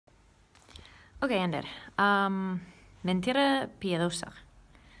Ok, Ander. Mentira piadosa.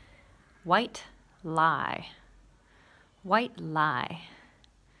 White lie. White lie.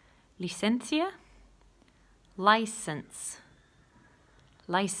 Licencia. License.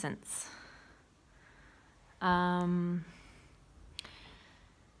 License.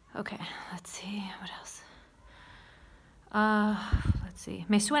 Okay, let's see, what else? Let's see.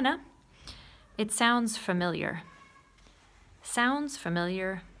 Me suena. It sounds familiar. Sounds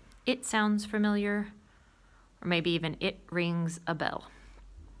familiar. It sounds familiar. Or maybe even it rings a bell.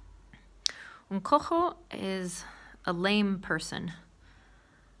 Un cojo is a lame person.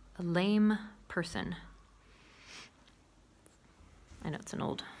 A lame person. I know it's an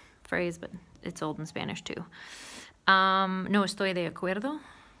old phrase, but it's old in Spanish too. No estoy de acuerdo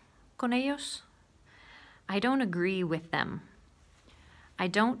con ellos. I don't agree with them. I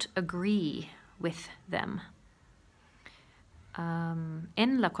don't agree with them.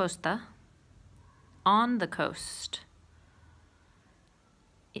 En la costa, on the coast.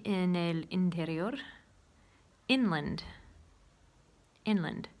 En el interior, inland.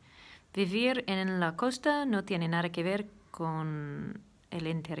 Inland. Vivir en la costa no tiene nada que ver con el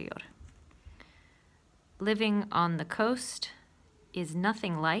interior. Living on the coast is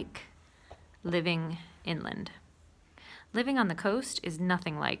nothing like living inland. Living on the coast is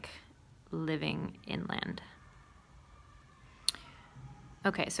nothing like living inland.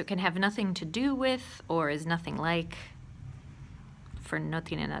 Okay, so it can have nothing to do with or is nothing like for no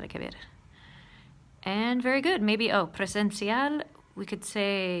tiene nada que ver. And very good. Maybe, presencial, we could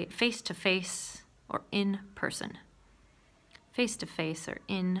say face-to-face or in person. Face-to-face or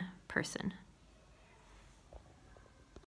in person.